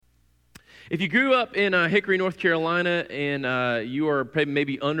If you grew up in Hickory, North Carolina, and you are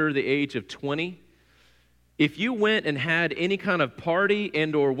maybe under the age of 20, if you went and had any kind of party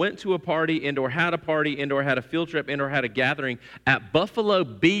and or went to a party and or had a party and or had a field trip and or had a gathering at Buffalo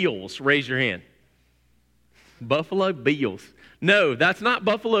Bills, raise your hand. Buffalo Bills. No, that's not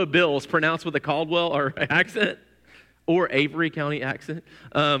Buffalo Bills pronounced with a Caldwell or accent or Avery County accent.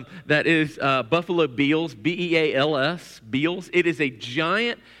 That is Buffalo Bills, B-E-A-L-S, Bills. It is a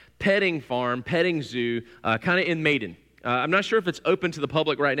giant petting farm, petting zoo, kind of in Maiden. I'm not sure if it's open to the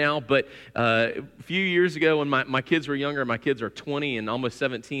public right now, but a few years ago when my kids were younger, my kids are 20 and almost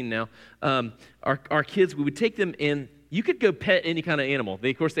 17 now, our kids, we would take them in. You could go pet any kind of animal.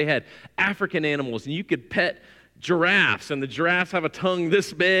 Of course, they had African animals, and you could pet giraffes, and the giraffes have a tongue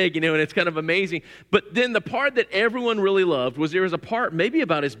this big, and it's kind of amazing. But then the part that everyone really loved was there was a part maybe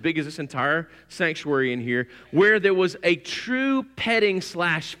about as big as this entire sanctuary in here where there was a true petting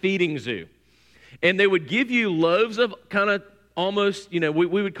 / feeding zoo. And they would give you loaves of kind of almost, we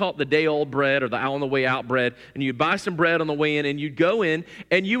would call it the day-old bread or the on the way out bread. And you'd buy some bread on the way in, and you'd go in,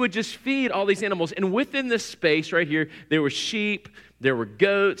 and you would just feed all these animals. And within this space right here, there were sheep, there were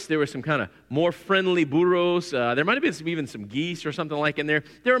goats, there were some kind of more friendly burros. There might have been even some geese or something like in there.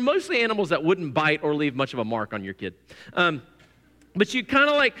 There were mostly animals that wouldn't bite or leave much of a mark on your kid. But you kind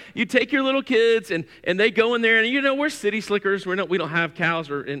of you take your little kids and they go in there, and we're city slickers. We don't have cows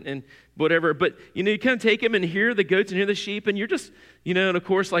and whatever. But you kind of take them and hear the goats and hear the sheep, and you're just, and of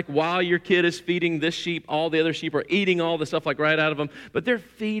course, while your kid is feeding this sheep, all the other sheep are eating all the stuff right out of them. But they're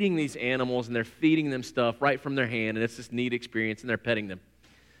feeding these animals, and they're feeding them stuff right from their hand, and it's this neat experience, and they're petting them.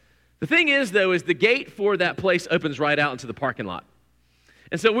 The thing is, though, is the gate for that place opens right out into the parking lot.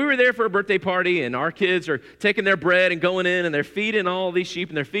 And so we were there for a birthday party, and our kids are taking their bread and going in, and they're feeding all these sheep,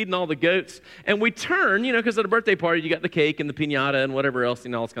 and they're feeding all the goats. And we turn, because at a birthday party, you got the cake and the piñata and whatever else,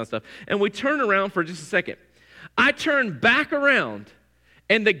 all this kind of stuff. And we turn around for just a second. I turn back around,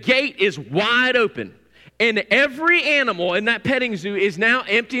 and the gate is wide open. And every animal in that petting zoo is now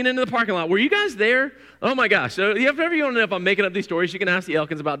emptying into the parking lot. Were you guys there? Oh, my gosh. So if ever you want to know if I'm making up these stories, you can ask the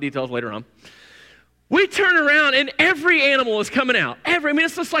Elkins about details later on. We turn around, and every animal is coming out.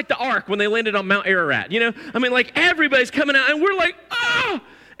 It's just like the Ark when they landed on Mount Ararat, everybody's coming out, and we're like, ah!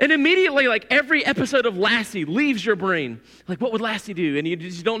 And immediately, every episode of Lassie leaves your brain. What would Lassie do? And you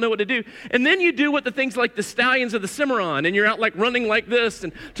just don't know what to do. And then you do what the things like the stallions of the Cimarron, and you're out, running like this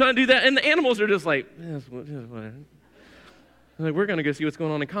and trying to do that, and the animals are just like, yes, whatever. We're going to go see what's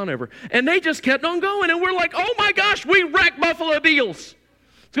going on in Conover. And they just kept on going, and we're like, oh, my gosh, we wrecked Buffalo Bills.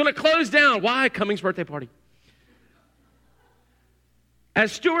 It's going to close down. Why? Cummings' birthday party.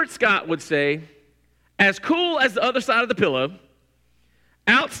 As Stuart Scott would say, as cool as the other side of the pillow,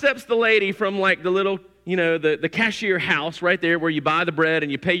 out steps the lady from the little, the cashier house right there where you buy the bread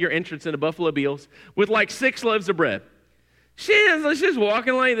and you pay your entrance into Buffalo Bills with 6 loaves of bread. She's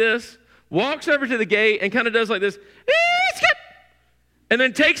walking like this, walks over to the gate and kind of does like this, and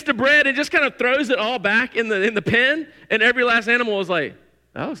then takes the bread and just kind of throws it all back in the pen, and every last animal was like,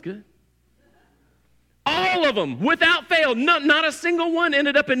 that was good. All of them, without fail, not a single one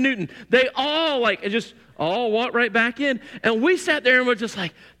ended up in Newton. They all just all walked right back in. And we sat there and we're just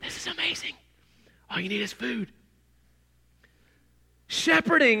like, this is amazing. All you need is food.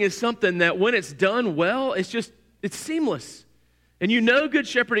 Shepherding is something that when it's done well, it's seamless. And you know good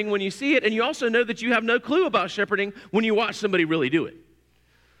shepherding when you see it, and you also know that you have no clue about shepherding when you watch somebody really do it.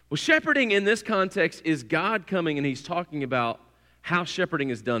 Well, shepherding in this context is God coming, and he's talking about how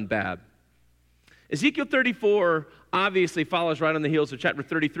shepherding is done bad. Ezekiel 34 obviously follows right on the heels of chapter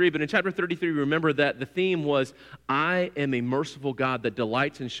 33, but in chapter 33, remember that the theme was, I am a merciful God that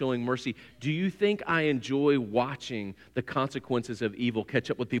delights in showing mercy. Do you think I enjoy watching the consequences of evil catch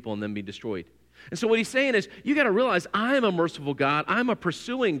up with people and then be destroyed? And so what he's saying is, you got to realize I am a merciful God. I'm a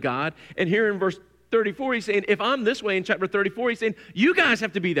pursuing God. And here in verse 34, he's saying, if I'm this way in chapter 34, he's saying, you guys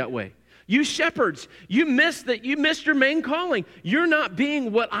have to be that way. You shepherds, you missed your main calling. You're not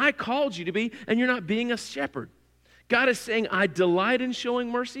being what I called you to be, and you're not being a shepherd. God is saying, I delight in showing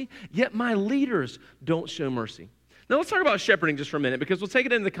mercy, yet my leaders don't show mercy. Now let's talk about shepherding just for a minute, because we'll take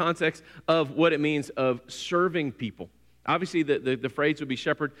it into the context of what it means of serving people. Obviously, the phrase would be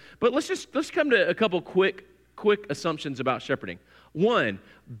shepherd, but let's come to a couple quick assumptions about shepherding. One,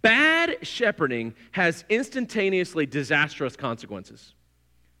 bad shepherding has instantaneously disastrous consequences.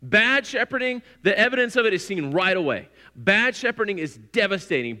 Bad shepherding, the evidence of it is seen right away. Bad shepherding is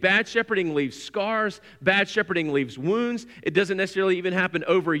devastating. Bad shepherding leaves scars. Bad shepherding leaves wounds. It doesn't necessarily even happen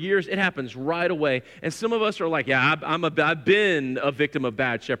over years. It happens right away. And some of us are like, yeah, I've been a victim of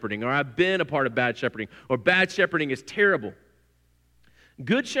bad shepherding, or I've been a part of bad shepherding, or bad shepherding is terrible.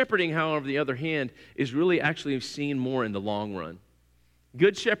 Good shepherding, however, on the other hand, is really actually seen more in the long run.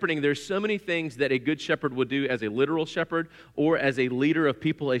 Good shepherding, there's so many things that a good shepherd would do as a literal shepherd or as a leader of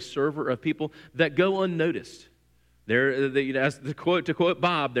people, a server of people, that go unnoticed. To quote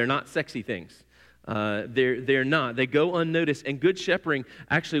Bob, they're not sexy things. They're not. They go unnoticed. And good shepherding,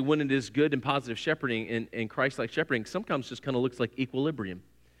 actually, when it is good and positive shepherding and Christ-like shepherding, sometimes just kind of looks like equilibrium.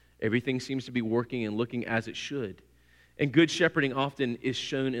 Everything seems to be working and looking as it should. And good shepherding often is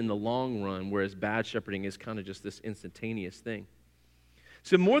shown in the long run, whereas bad shepherding is kind of just this instantaneous thing.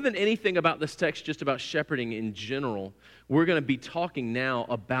 So more than anything about this text, just about shepherding in general, we're going to be talking now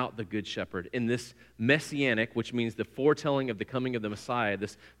about the Good Shepherd in this messianic, which means the foretelling of the coming of the Messiah,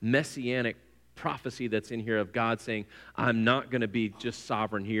 this messianic prophecy that's in here of God saying, I'm not going to be just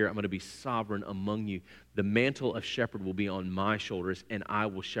sovereign here, I'm going to be sovereign among you. The mantle of shepherd will be on my shoulders, and I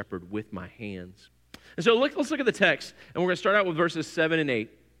will shepherd with my hands. And so let's look at the text, and we're going to start out with verses 7 and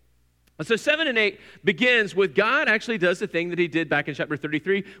 8. And so 7 and 8 begins with God actually does the thing that he did back in chapter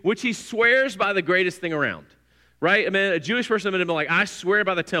 33, which he swears by the greatest thing around, right? I mean, a Jewish person would have been like, I swear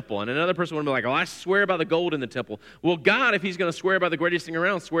by the temple. And another person would have been like, oh, I swear by the gold in the temple. Well, God, if he's going to swear by the greatest thing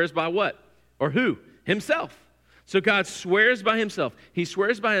around, swears by what? Or who? Himself. So God swears by himself. He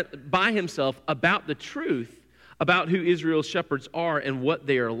swears by himself about the truth about who Israel's shepherds are and what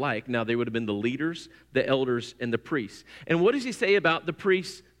they are like. Now, they would have been the leaders, the elders, and the priests. And what does he say about the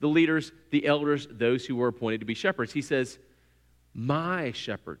priests, the leaders, the elders, those who were appointed to be shepherds? He says, my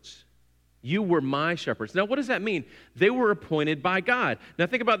shepherds. You were my shepherds. Now, what does that mean? They were appointed by God. Now,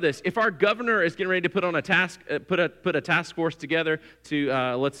 think about this. If our governor is getting ready to put on a task, put a task force together to,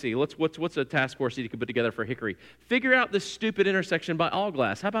 let's see, what's a task force that you could put together for Hickory? Figure out the stupid intersection by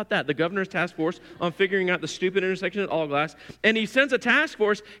Allglass. How about that? The governor's task force on figuring out the stupid intersection at Allglass. And he sends a task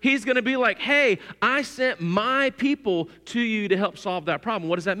force. He's going to be like, hey, I sent my people to you to help solve that problem.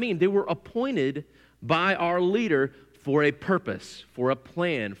 What does that mean? They were appointed by our leader for a purpose, for a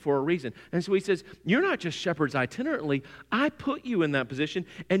plan, for a reason. And so he says, you're not just shepherds itinerantly. I put you in that position,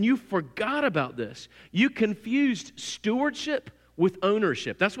 and you forgot about this. You confused stewardship with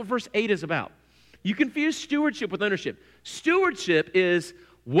ownership. That's what verse 8 is about. You confuse stewardship with ownership. Stewardship is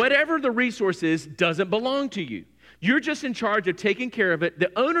whatever the resource is doesn't belong to you. You're just in charge of taking care of it.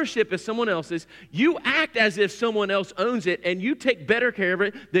 The ownership is someone else's. You act as if someone else owns it, and you take better care of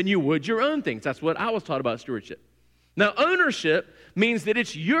it than you would your own things. That's what I was taught about stewardship. Now, ownership means that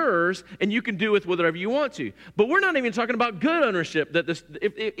it's yours and you can do with whatever you want to. But we're not even talking about good ownership.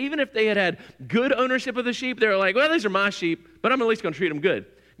 Even if they had good ownership of the sheep, they're like, well, these are my sheep, but I'm at least going to treat them good.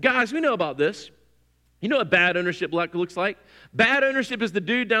 Guys, we know about this. You know what bad ownership looks like? Bad ownership is the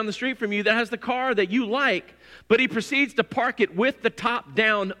dude down the street from you that has the car that you like, but he proceeds to park it with the top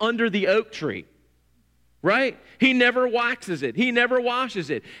down under the oak tree. Right? He never waxes it. He never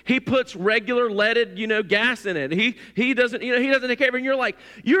washes it. He puts regular leaded, gas in it. He doesn't take care of it. And you're like,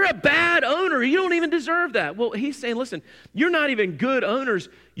 you're a bad owner. You don't even deserve that. Well, he's saying, listen, you're not even good owners.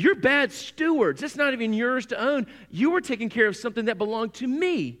 You're bad stewards. It's not even yours to own. You were taking care of something that belonged to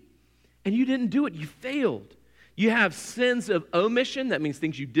me, and you didn't do it. You failed. You have sins of omission, that means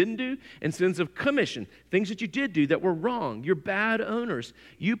things you didn't do, and sins of commission, things that you did do that were wrong. You're bad owners.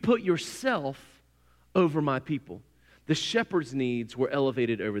 You put yourself over my people. The shepherd's needs were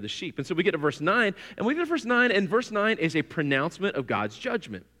elevated over the sheep. And so we get to verse 9, and verse 9 is a pronouncement of God's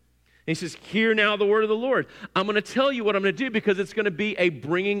judgment. And he says, hear now the word of the Lord. I'm going to tell you what I'm going to do because it's going to be a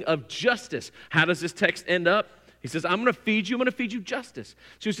bringing of justice. How does this text end up? He says, I'm going to feed you justice.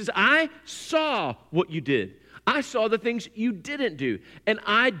 So he says, I saw what you did. I saw the things you didn't do, and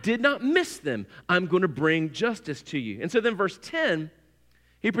I did not miss them. I'm going to bring justice to you. And so then verse 10,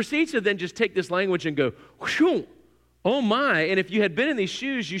 he proceeds to then just take this language and go, whew, oh my. And if you had been in these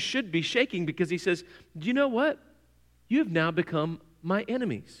shoes, you should be shaking because he says, do you know what? You have now become my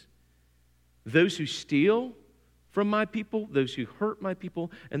enemies. Those who steal from my people, those who hurt my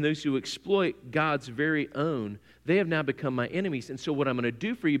people, and those who exploit God's very own, they have now become my enemies. And so what I'm going to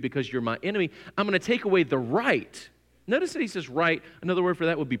do for you, because you're my enemy, I'm going to take away the right. Notice that he says right. Another word for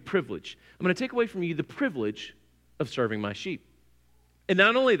that would be privilege. I'm going to take away from you the privilege of serving my sheep. And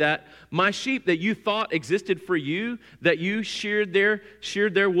not only that, my sheep that you thought existed for you, that you sheared their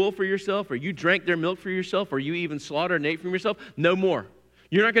wool for yourself, or you drank their milk for yourself, or you even slaughtered and ate from yourself, no more.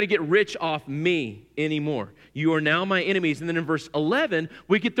 You're not going to get rich off me anymore. You are now my enemies. And then in verse 11,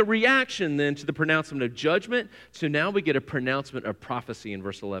 we get the reaction then to the pronouncement of judgment. So now we get a pronouncement of prophecy in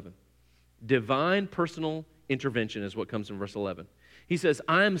verse 11. Divine personal intervention is what comes in verse 11. He says,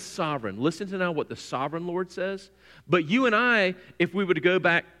 I am sovereign. Listen to now what the sovereign Lord says. But you and I, if we were to go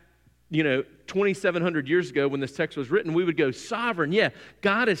back 2,700 years ago when this text was written, we would go, sovereign. Yeah,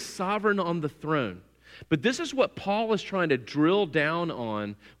 God is sovereign on the throne. But this is what Paul is trying to drill down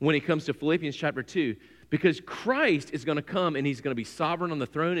on when he comes to Philippians chapter 2, because Christ is going to come and he's going to be sovereign on the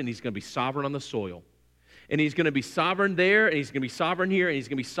throne and he's going to be sovereign on the soil. And he's going to be sovereign there, and he's going to be sovereign here, and he's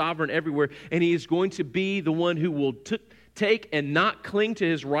going to be sovereign everywhere. And he is going to be the one who will take and not cling to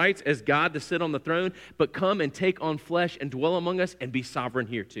his rights as God to sit on the throne, but come and take on flesh and dwell among us and be sovereign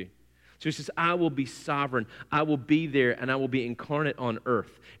here too. So he says, I will be sovereign, I will be there, and I will be incarnate on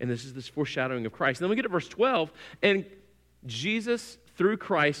earth. And this is this foreshadowing of Christ. And then we get to verse 12, and Jesus, through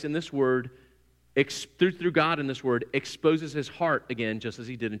Christ in this word, through God in this word, exposes his heart again, just as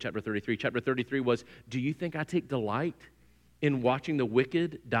he did in chapter 33. Chapter 33 was, do you think I take delight in watching the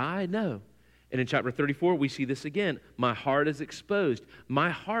wicked die? No. And in chapter 34, we see this again. My heart is exposed. My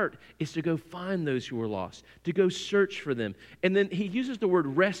heart is to go find those who are lost, to go search for them. And then he uses the word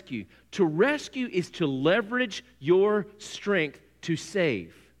rescue. To rescue is to leverage your strength to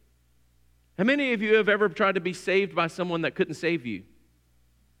save. How many of you have ever tried to be saved by someone that couldn't save you?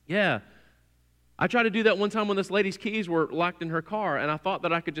 Yeah. I tried to do that one time when this lady's keys were locked in her car, and I thought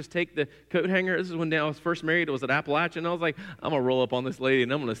that I could just take the coat hanger. This is when I was first married. It was at Appalachian. I was like, I'm going to roll up on this lady,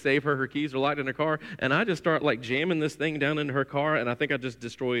 and I'm going to save her. Her keys are locked in her car. And I just start jamming this thing down into her car, and I think I just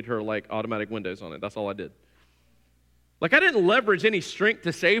destroyed her automatic windows on it. That's all I did. I didn't leverage any strength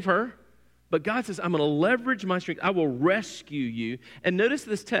to save her, but God says, I'm going to leverage my strength. I will rescue you. And notice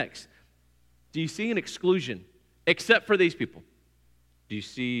this text. Do you see an exclusion? Except for these people. Do you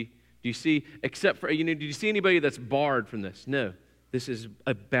see, except for, do you see anybody that's barred from this? No, this is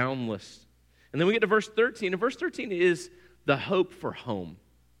a boundless. And then we get to verse 13, and verse 13 is the hope for home.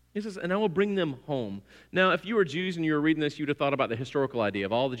 He says, and I will bring them home. Now, if you were Jews and you were reading this, you would have thought about the historical idea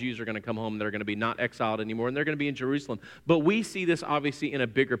of all the Jews are going to come home, they're going to be not exiled anymore, and they're going to be in Jerusalem. But we see this obviously in a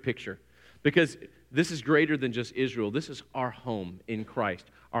bigger picture, because this is greater than just Israel. This is our home in Christ,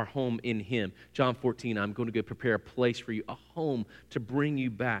 our home in Him. John 14, I'm going to go prepare a place for you, a home to bring you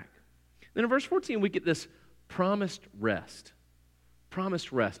back. Then in verse 14, we get this promised rest.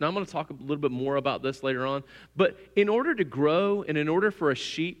 Promised rest. Now, I'm going to talk a little bit more about this later on. But in order to grow and in order for a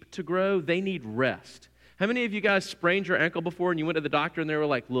sheep to grow, they need rest. How many of you guys sprained your ankle before and you went to the doctor and they were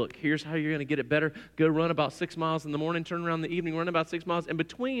like, look, here's how you're going to get it better. Go run about 6 miles in the morning, turn around in the evening, run about 6 miles. In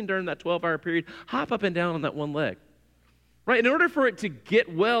between, during that 12-hour period, hop up and down on that one leg. Right? In order for it to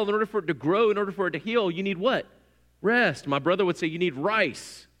get well, in order for it to grow, in order for it to heal, you need what? Rest. My brother would say you need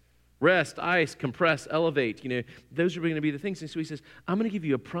rice. Rest, ice, compress, elevate. Those are going to be the things. And so he says, I'm going to give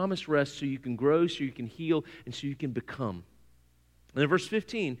you a promised rest so you can grow, so you can heal, and so you can become. And in verse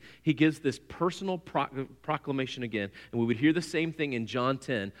 15, he gives this personal proclamation again. And we would hear the same thing in John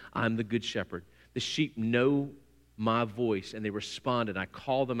 10. I'm the good shepherd. The sheep know my voice, and they respond, and I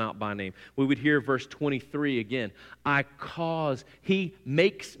call them out by name. We would hear verse 23 again. He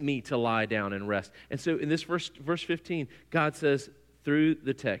makes me to lie down and rest. And so in this verse 15, God says through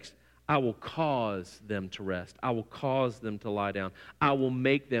the text, I will cause them to rest. I will cause them to lie down. I will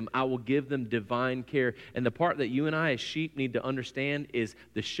make them. I will give them divine care. And the part that you and I as sheep need to understand is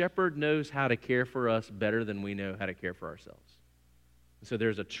the shepherd knows how to care for us better than we know how to care for ourselves. And so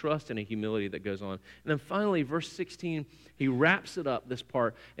there's a trust and a humility that goes on. And then finally, verse 16, he wraps it up, this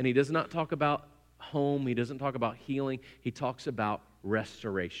part, and he does not talk about home. He doesn't talk about healing. He talks about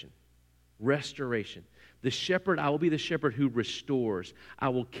restoration. Restoration. The shepherd, I will be the shepherd who restores. I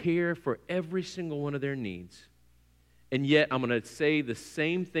will care for every single one of their needs. And yet, I'm going to say the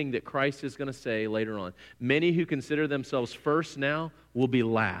same thing that Christ is going to say later on. Many who consider themselves first now will be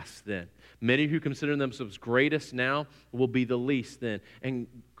last then. Many who consider themselves greatest now will be the least then. And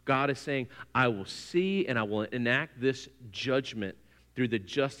God is saying, I will see and I will enact this judgment through the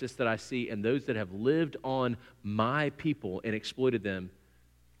justice that I see, and those that have lived on my people and exploited them,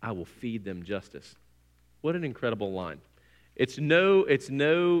 I will feed them justice. What an incredible line. It's no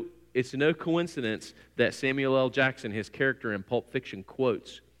coincidence that Samuel L. Jackson, his character in Pulp Fiction,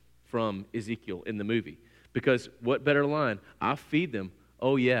 quotes from Ezekiel in the movie. Because what better line? I'll feed them.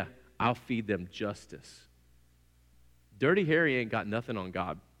 Oh yeah, I'll feed them justice. Dirty Harry ain't got nothing on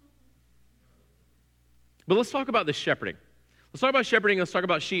God. But let's talk about the shepherding. Let's talk about shepherding. Let's talk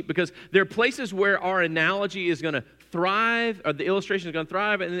about sheep, because there are places where our analogy is going to thrive, or the illustration is going to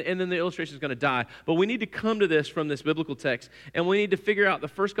thrive, and then the illustration is going to die. But we need to come to this from this biblical text, and we need to figure out the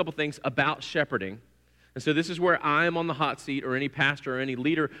first couple things about shepherding. And so this is where I am on the hot seat, or any pastor, or any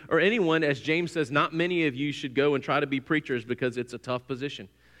leader, or anyone, as James says, not many of you should go and try to be preachers because it's a tough position.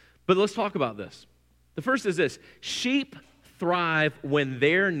 But let's talk about this. The first is this: sheep thrive when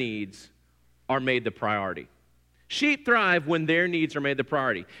their needs are made the priority. Sheep thrive when their needs are made the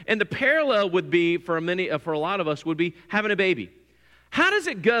priority. And the parallel would be, for a lot of us, would be having a baby. How does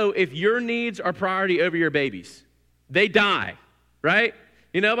it go if your needs are priority over your baby's? They die, right?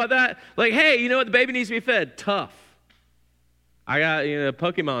 You know about that? Like, hey, you know what? The baby needs to be fed. Tough. I got,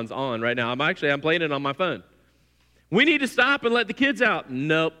 Pokemon's on right now. I'm playing it on my phone. We need to stop and let the kids out.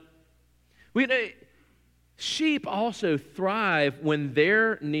 Nope. Sheep also thrive when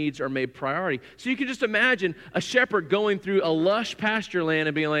their needs are made priority. So you can just imagine a shepherd going through a lush pasture land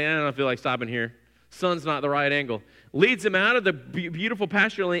and being like, I don't feel like stopping here. Sun's not the right angle. Leads them out of the beautiful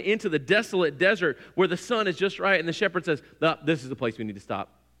pasture land into the desolate desert where the sun is just right. And the shepherd says, this is the place we need to stop.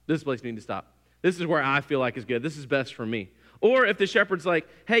 This is the place we need to stop. This is where I feel like is good. This is best for me. Or if the shepherd's like,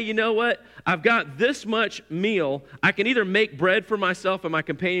 hey, you know what? I've got this much meal. I can either make bread for myself and my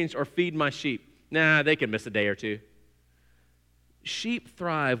companions or feed my sheep. Nah, they can miss a day or two. Sheep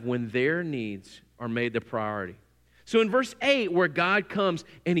thrive when their needs are made the priority. So in verse 8, where God comes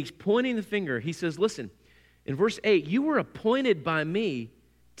and he's pointing the finger, he says, listen, in verse 8, you were appointed by me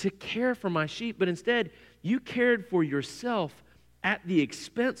to care for my sheep, but instead you cared for yourself at the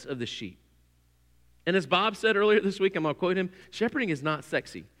expense of the sheep. And as Bob said earlier this week, I'm going to quote him, shepherding is not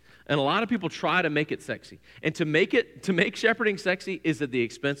sexy. And a lot of people try to make it sexy. And to make shepherding sexy is at the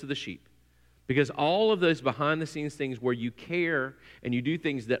expense of the sheep. Because all of those behind-the-scenes things where you care and you do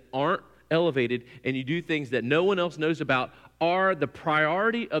things that aren't elevated and you do things that no one else knows about are the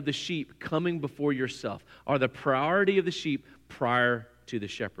priority of the sheep coming before yourself, are the priority of the sheep prior to the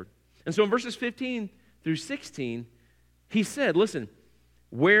shepherd. And so in verses 15 through 16, he said, listen,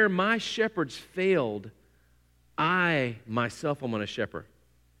 where my shepherds failed, I myself am going to shepherd.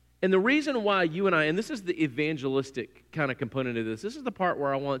 And the reason why you and I, and this is the evangelistic kind of component of this is the part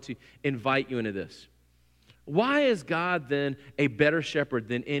where I want to invite you into this. Why is God then a better shepherd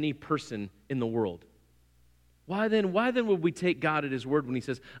than any person in the world? Why then would we take God at his word when he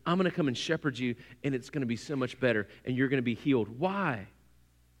says, I'm going to come and shepherd you and it's going to be so much better and you're going to be healed? Why?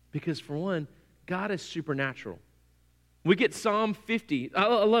 Because for one, God is supernatural. We get Psalm 50. I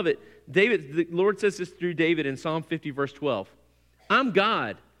love it. The Lord says this through David in Psalm 50, verse 12. I'm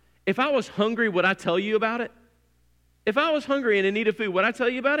God. If I was hungry, would I tell you about it? If I was hungry and in need of food, would I tell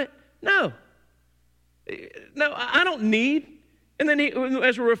you about it? No. No, I don't need. And then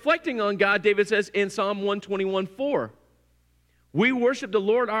as we're reflecting on God, David says in Psalm 121:4, we worship the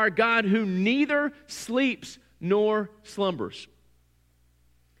Lord our God who neither sleeps nor slumbers.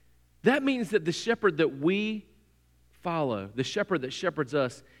 That means that the shepherd that we follow, the shepherd that shepherds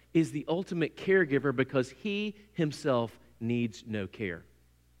us, is the ultimate caregiver because he himself needs no care.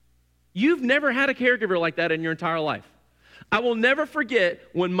 You've never had a caregiver like that in your entire life. I will never forget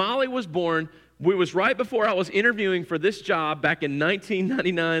when Molly was born. It was right before I was interviewing for this job back in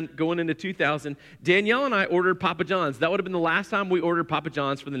 1999, going into 2000. Danielle and I ordered Papa John's. That would have been the last time we ordered Papa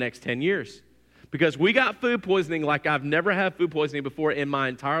John's for the next 10 years. Because we got food poisoning like I've never had food poisoning before in my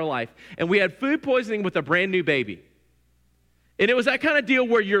entire life. And we had food poisoning with a brand new baby. And it was that kind of deal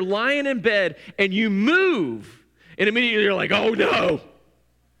where you're lying in bed and you move, and immediately you're like, oh no.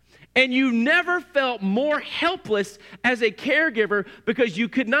 And you never felt more helpless as a caregiver because you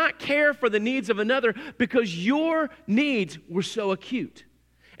could not care for the needs of another because your needs were so acute.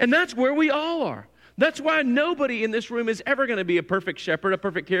 And that's where we all are. That's why nobody in this room is ever going to be a perfect shepherd, a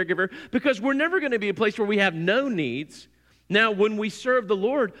perfect caregiver, because we're never going to be a place where we have no needs. Now, when we serve the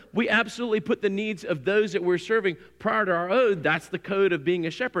Lord, we absolutely put the needs of those that we're serving prior to our own. That's the code of being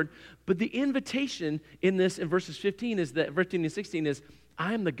a shepherd. But the invitation in this, in verses 15 and 16 is,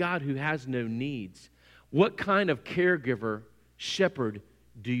 I am the God who has no needs. What kind of caregiver, shepherd,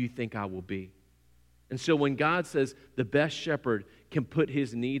 do you think I will be? And so when God says the best shepherd can put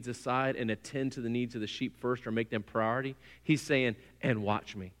his needs aside and attend to the needs of the sheep first or make them priority, he's saying, and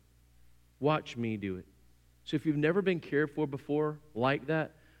watch me. Watch me do it. So if you've never been cared for before like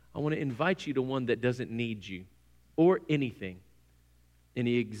that, I want to invite you to one that doesn't need you or anything. And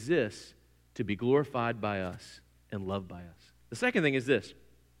he exists to be glorified by us and loved by us. The second thing is this.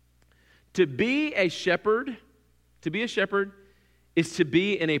 To be a shepherd is to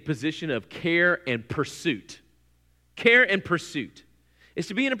be in a position of care and pursuit. Care and pursuit. It's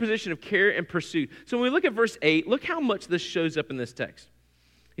to be in a position of care and pursuit. So when we look at verse 8, look how much this shows up in this text.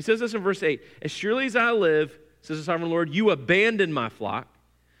 He says this in verse 8, as surely as I live, says the sovereign Lord, you abandoned my flock.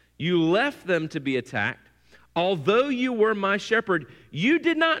 You left them to be attacked. Although you were my shepherd, you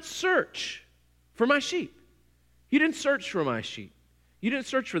did not search for my sheep. You didn't search for my sheep. You didn't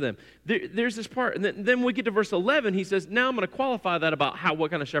search for them. There's this part, and then we get to verse 11. He says, now I'm going to qualify that about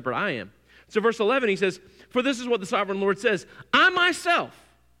what kind of shepherd I am. So verse 11, he says, for this is what the sovereign Lord says, I myself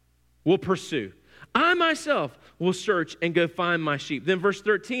will pursue. I myself will search and go find my sheep. Then verse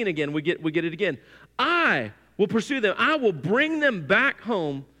 13 again, we get it again. I will pursue them. I will bring them back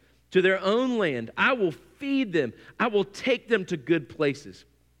home to their own land. I will feed them. I will take them to good places.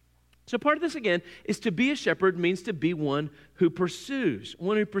 So part of this, again, is to be a shepherd means to be one who pursues.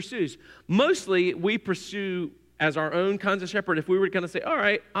 Mostly, we pursue as our own kinds of shepherd. If we were going to say, all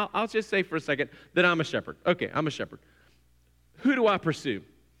right, I'll just say for a second that I'm a shepherd. Okay, I'm a shepherd. Who do I pursue?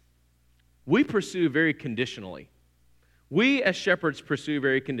 We pursue very conditionally. We as shepherds pursue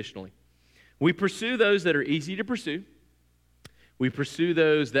very conditionally. We pursue those that are easy to pursue. We pursue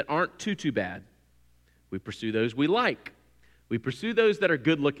those that aren't too bad. We pursue those we like. We pursue those that are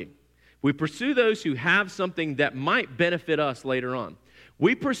good looking. We pursue those who have something that might benefit us later on.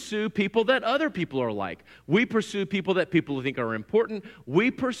 We pursue people that other people are like. We pursue people that people think are important.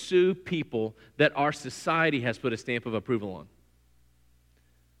 We pursue people that our society has put a stamp of approval on.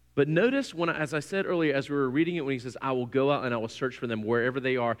 But notice as I said earlier, as we were reading it, when he says, I will go out and I will search for them wherever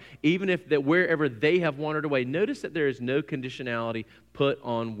they are, even if wherever they have wandered away, notice that there is no conditionality put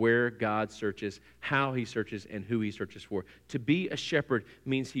on where God searches, how he searches, and who he searches for. To be a shepherd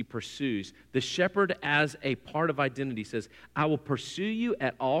means he pursues. The shepherd, as a part of identity, says, I will pursue you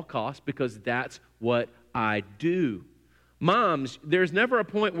at all costs because that's what I do. Moms, there's never a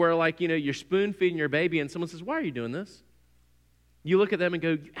point where, you're spoon feeding your baby and someone says, why are you doing this? You look at them and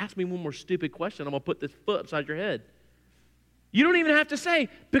go, ask me one more stupid question, I'm going to put this foot upside your head. You don't even have to say,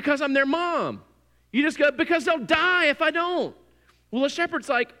 because I'm their mom. You just go, because they'll die if I don't. Well, a shepherd's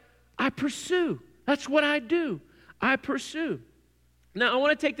like, I pursue. That's what I do. I pursue. Now, I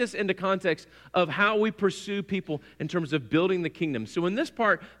want to take this into context of how we pursue people in terms of building the kingdom. So in this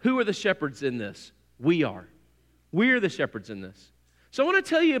part, who are the shepherds in this? We are. We are the shepherds in this. So I want to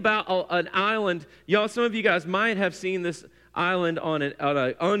tell you about an island. Y'all, some of you guys might have seen this island on an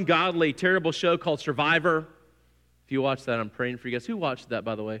ungodly, terrible show called Survivor. If you watch that, I'm praying for you guys. Who watched that,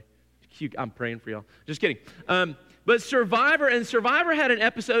 by the way? I'm praying for y'all. Just kidding. But Survivor had an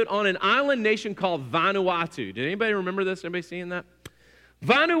episode on an island nation called Vanuatu. Did anybody remember this? Anybody seeing that?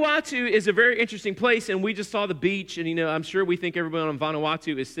 Vanuatu is a very interesting place, and we just saw the beach, and, I'm sure we think everyone on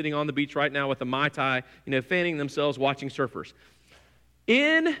Vanuatu is sitting on the beach right now with a Mai Tai, fanning themselves, watching surfers.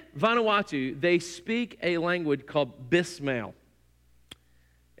 In Vanuatu, they speak a language called Bismail.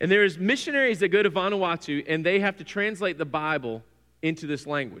 And there's missionaries that go to Vanuatu, and they have to translate the Bible into this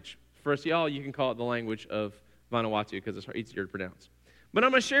language. For us, y'all, you can call it the language of Vanuatu because it's easier to pronounce. But I'm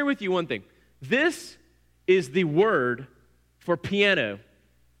going to share with you one thing. This is the word for piano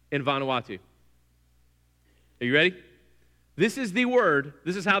in Vanuatu. Are you ready? This is the word.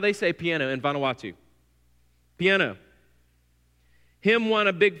 This is how they say piano in Vanuatu. Piano. Him want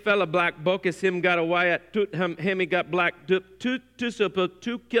a big fella black bocus, him got a wyatt, him he got black, two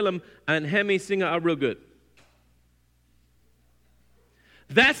kill him, and hemi singer are real good.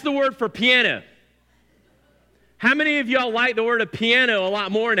 That's the word for piano. How many of y'all like the word of piano a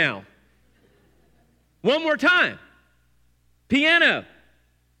lot more now? One more time. Piano.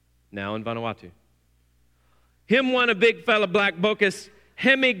 Now in Vanuatu. Him want a big fella black bocus,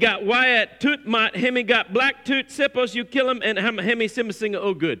 hemi got wyatt, toot mat, hemi got black toot, suppose you kill him, and hemi simma singer,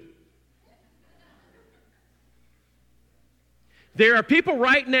 oh good. There are people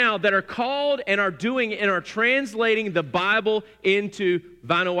right now that are called and are doing and are translating the Bible into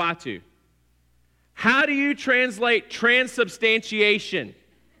Vanuatu. How do you translate transubstantiation?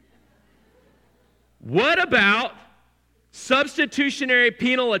 What about substitutionary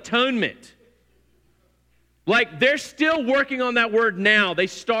penal atonement? They're still working on that word now. They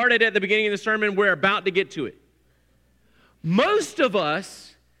started at the beginning of the sermon. We're about to get to it. Most of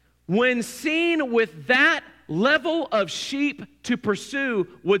us, when seen with that level of sheep to pursue,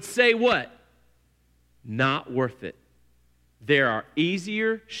 would say what? Not worth it. There are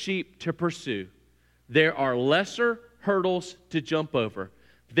easier sheep to pursue. There are lesser hurdles to jump over.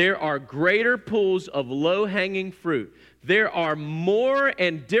 There are greater pools of low-hanging fruit. There are more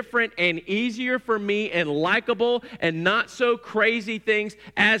and different and easier for me and likable and not so crazy things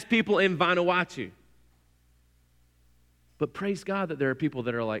as people in Vanuatu. But praise God that there are people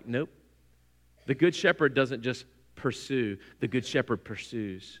that are like, nope. The Good Shepherd doesn't just pursue. The Good Shepherd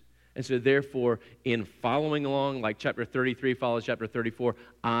pursues. And so therefore, in following along, like chapter 33 follows chapter 34,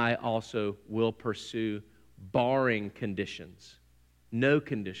 I also will pursue, barring conditions. No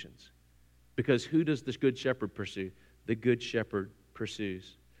conditions. Because who does the Good Shepherd pursue? The Good Shepherd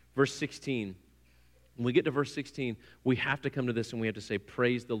pursues. Verse 16. When we get to verse 16, we have to come to this and we have to say,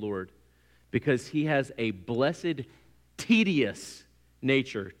 praise the Lord. Because he has a blessed, tedious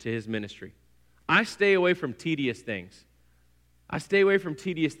nature to his ministry. I stay away from tedious things. I stay away from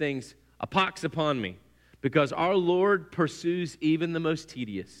tedious things. A pox upon me. because our Lord pursues even the most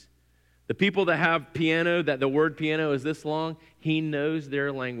tedious. The people that have piano, that the word piano is this long, he knows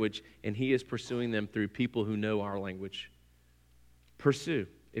their language, and he is pursuing them through people who know our language. Pursue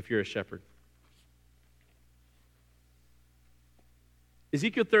if you're a shepherd.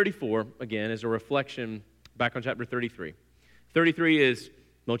 Ezekiel 34, again, is a reflection back on chapter 33. 33 is,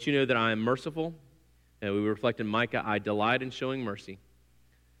 don't you know that I am merciful? And we reflect in Micah, I delight in showing mercy.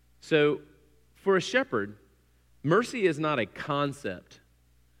 So, for a shepherd, mercy is not a concept.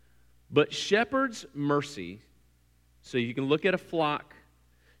 But shepherd's mercy, so you can look at a flock,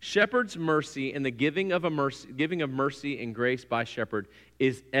 shepherd's mercy and the giving of mercy and grace by shepherd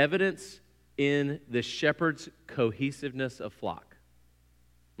is evidence in the shepherd's cohesiveness of flock.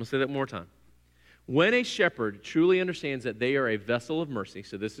 I'm going to say that one more time. When a shepherd truly understands that they are a vessel of mercy,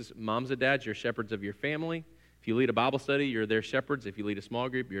 so this is moms and dads, you're shepherds of your family. If you lead a Bible study, you're their shepherds. If you lead a small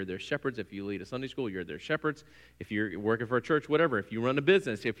group, you're their shepherds. If you lead a Sunday school, you're their shepherds. If you're working for a church, whatever. If you run a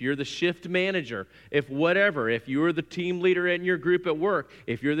business, if you're the shift manager, if you're the team leader in your group at work,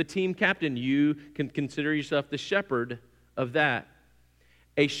 if you're the team captain, you can consider yourself the shepherd of that.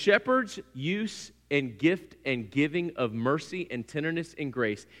 A shepherd's use and gift and giving of mercy and tenderness and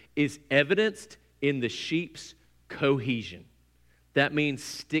grace is evidenced in the sheep's cohesion. That means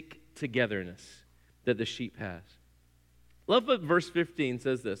stick-togetherness that the sheep has. Love what verse 15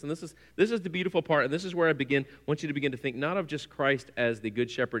 says this, and this is the beautiful part, and this is where I want you to begin to think not of just Christ as the good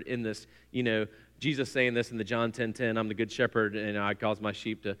shepherd in this, Jesus saying this in the John 10:10, I'm the good shepherd, and I cause my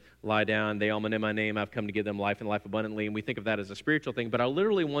sheep to lie down. They all know my name. I've come to give them life and life abundantly, and we think of that as a spiritual thing, but I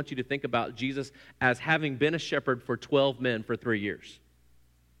literally want you to think about Jesus as having been a shepherd for 12 men for 3 years.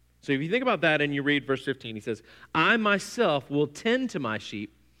 So if you think about that and you read verse 15, he says, I myself will tend to my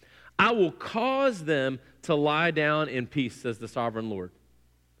sheep. I will cause them to lie down in peace, says the sovereign Lord.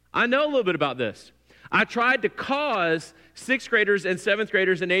 I know a little bit about this. I tried to cause 6th graders and 7th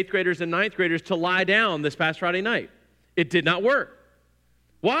graders and 8th graders and 9th graders to lie down this past Friday night. It did not work.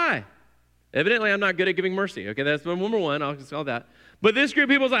 Why? Evidently, I'm not good at giving mercy. Okay, that's number one. I'll just call that. But this group of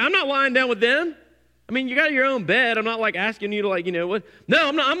people is like, I'm not lying down with them. I mean, you got your own bed. I'm not like asking you to what? No,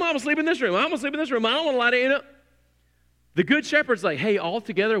 I'm not. I'm going to sleep in this room. I'm going to sleep in this room. I don't want to lie down. The good shepherd's like, hey, all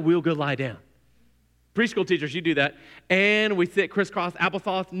together, we'll go lie down. Preschool teachers, you do that. And we sit crisscross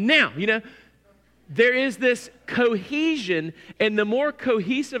applesauce. Now, there is this cohesion, and the more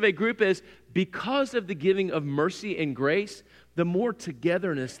cohesive a group is, because of the giving of mercy and grace, the more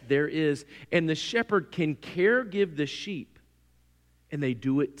togetherness there is. And the shepherd can give the sheep, and they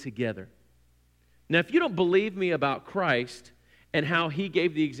do it together. Now, if you don't believe me about Christ and how he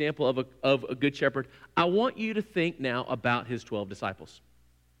gave the example of a good shepherd, I want you to think now about his 12 disciples.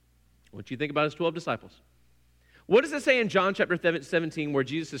 I want you to think about his 12 disciples. What does it say in John chapter 17 where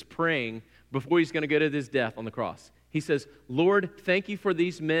Jesus is praying before he's going to go to his death on the cross? He says, Lord, thank you for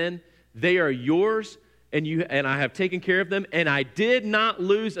these men. They are yours, and I have taken care of them, and I did not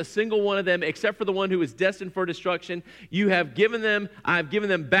lose a single one of them except for the one who was destined for destruction. You have given them, I have given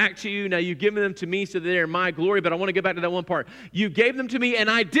them back to you. Now you've given them to me so that they are my glory, but I want to go back to that one part. You gave them to me,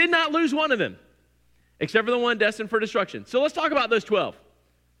 and I did not lose one of them except for the one destined for destruction. So let's talk about those 12.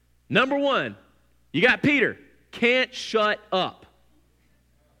 Number one, you got Peter. Can't shut up.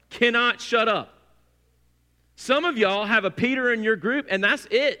 Cannot shut up. Some of y'all have a Peter in your group, and that's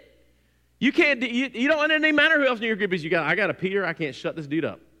it. You can't. You don't. It doesn't matter who else in your group is. I got a Peter. I can't shut this dude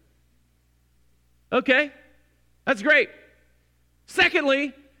up. Okay, that's great.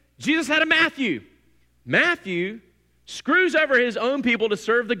 Secondly, Jesus had a Matthew. Matthew screws over his own people to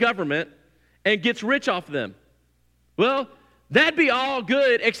serve the government and gets rich off of them. Well, that'd be all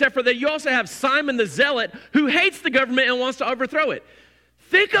good, except for that you also have Simon the Zealot who hates the government and wants to overthrow it.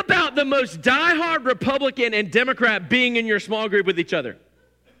 Think about the most diehard Republican and Democrat being in your small group with each other.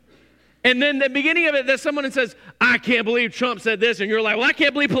 And then the beginning of it, there's someone that says, I can't believe Trump said this. And you're like, well, I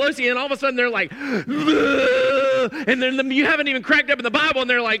can't believe Pelosi. And all of a sudden they're like, ugh. And then you haven't even cracked up in the Bible. And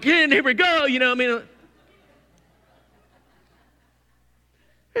they're like, here we go.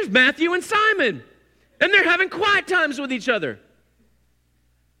 There's Matthew and Simon. And they're having quiet times with each other.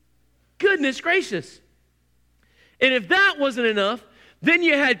 Goodness gracious. And if that wasn't enough, then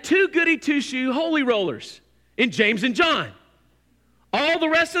you had two goody two-shoe holy rollers in James and John. All the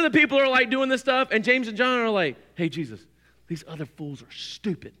rest of the people are like doing this stuff, and James and John are like, hey, Jesus, these other fools are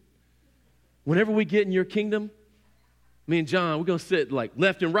stupid. Whenever we get in your kingdom, me and John, we're going to sit like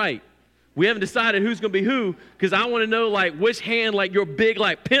left and right. We haven't decided who's going to be who, because I want to know like which hand like your big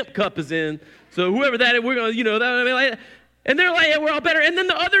like pimp cup is in. So whoever that is, we're going to, and they're like, yeah, we're all better. And then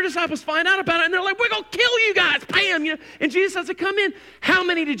the other disciples find out about it, and they're like, we're going to kill you guys, bam. And Jesus has to come in. How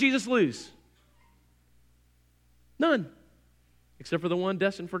many did Jesus lose? None. Except for the one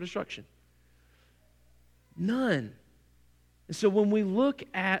destined for destruction. None. And so when we look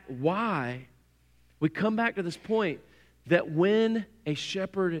at why, we come back to this point that when a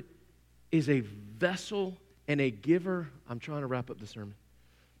shepherd is a vessel and a giver, I'm trying to wrap up the sermon.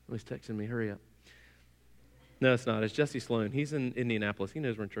 He's texting me, hurry up. No, it's not. It's Jesse Sloan. He's in Indianapolis. He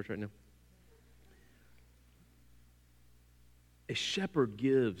knows we're in church right now. A shepherd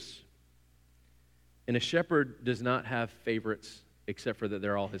gives. And a shepherd does not have favorites except for that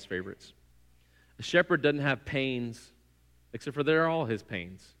they're all his favorites. A shepherd doesn't have pains except for they're all his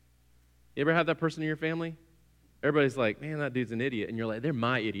pains. You ever have that person in your family? Everybody's like, man, that dude's an idiot. And you're like, they're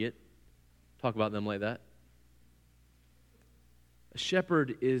my idiot. Talk about them like that. A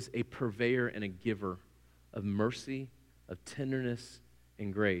shepherd is a purveyor and a giver of mercy, of tenderness,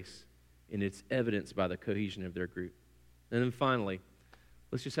 and grace. And it's evidenced by the cohesion of their group. And then finally,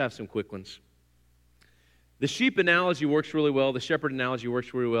 let's just have some quick ones. The sheep analogy works really well. The shepherd analogy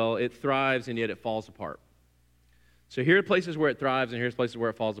works really well. It thrives, and yet it falls apart. So here are places where it thrives, and here's places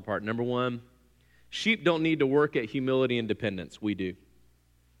where it falls apart. Number one, sheep don't need to work at humility and dependence. We do.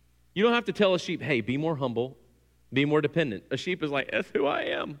 You don't have to tell a sheep, hey, be more humble, be more dependent. A sheep is like, that's who I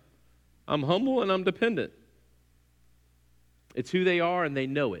am. I'm humble and I'm dependent. It's who they are, and they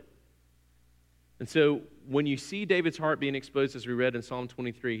know it. And so when you see David's heart being exposed, as we read in Psalm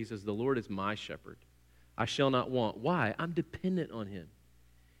 23, he says, the Lord is my shepherd. I shall not want. Why? I'm dependent on him.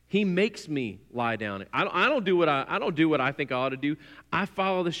 He makes me lie down. I don't do what I think I ought to do. I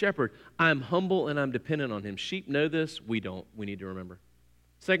follow the shepherd. I'm humble and I'm dependent on him. Sheep know this. We don't. We need to remember.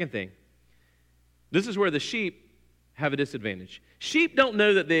 Second thing, this is where the sheep have a disadvantage. Sheep don't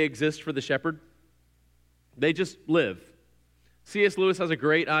know that they exist for the shepherd. They just live. C.S. Lewis has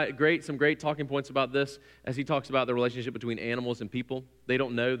some great talking points about this as he talks about the relationship between animals and people. They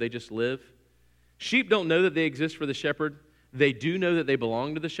don't know, they just live. Sheep don't know that they exist for the shepherd. They do know that they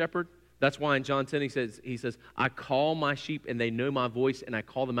belong to the shepherd. That's why in John 10 he says, I call my sheep and they know my voice and I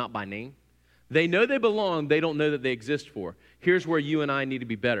call them out by name. They know they belong, they don't know that they exist for. Here's where you and I need to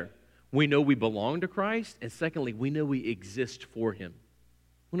be better. We know we belong to Christ, and secondly, we know we exist for him.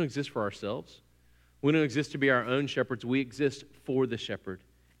 We don't exist for ourselves. We don't exist to be our own shepherds. We exist for the shepherd,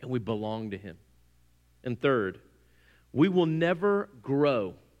 and we belong to him. And third, we will never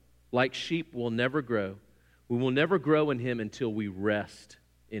grow like sheep will never grow. We will never grow in him until we rest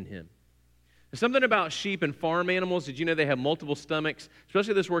in him. There's something about sheep and farm animals. Did you know they have multiple stomachs?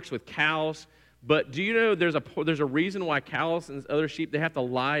 Especially this works with cows. But do you know there's a reason why cows and other sheep, they have to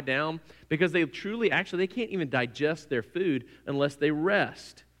lie down? Because they they can't even digest their food unless they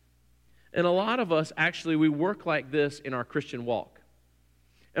rest. And a lot of us, actually, we work like this in our Christian walk.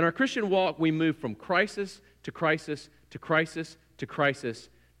 In our Christian walk, we move from crisis to crisis to crisis to crisis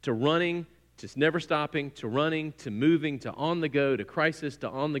to running, to never stopping, to running, to moving, to on the go, to crisis, to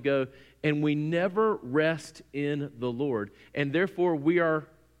on the go. And we never rest in the Lord. And therefore, we are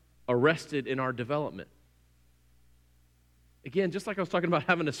arrested in our development. Again, just like I was talking about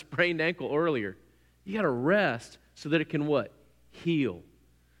having a sprained ankle earlier, you got to rest so that it can what? Heal.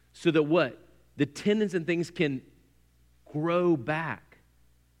 So that what? The tendons and things can grow back.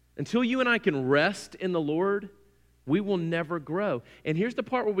 Until you and I can rest in the Lord, we will never grow. And here's the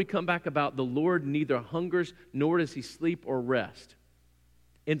part where we come back about the Lord neither hungers nor does he sleep or rest.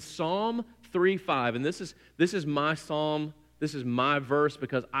 In Psalm 3:5, and this is my psalm, this is my verse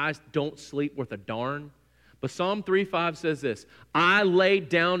because I don't sleep worth a darn. But Psalm 3:5 says this, I lay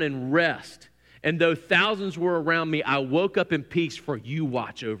down and rest, and though thousands were around me, I woke up in peace, for you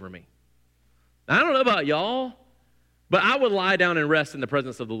watch over me. Now, I don't know about y'all, but I would lie down and rest in the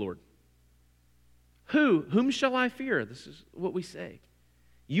presence of the Lord. Whom shall I fear? This is what we say.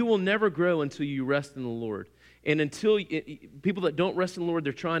 You will never grow until you rest in the Lord. And until people that don't rest in the Lord,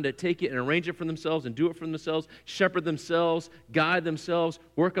 they're trying to take it and arrange it for themselves and do it for themselves, shepherd themselves, guide themselves,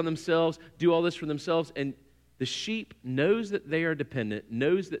 work on themselves, do all this for themselves. And the sheep knows that they are dependent,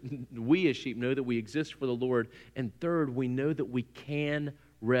 knows that we as sheep know that we exist for the Lord. And third, we know that we can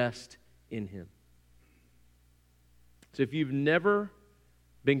rest in him. So if you've never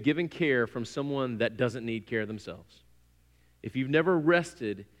been given care from someone that doesn't need care themselves, if you've never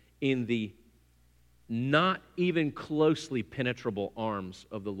rested in the not even closely penetrable arms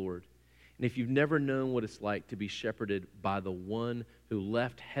of the Lord, and if you've never known what it's like to be shepherded by the one who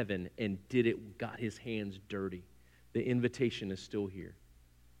left heaven and got his hands dirty, the invitation is still here.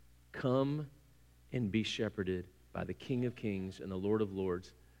 Come and be shepherded by the King of Kings and the Lord of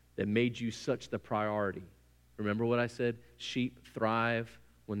Lords that made you such the priority. Remember what I said? Sheep thrive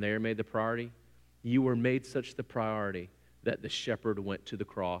when they are made the priority. You were made such the priority that the shepherd went to the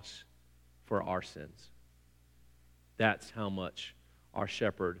cross for our sins. That's how much our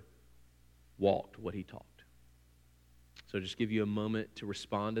shepherd walked what he talked. So just give you a moment to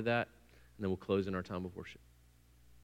respond to that, and then we'll close in our time of worship.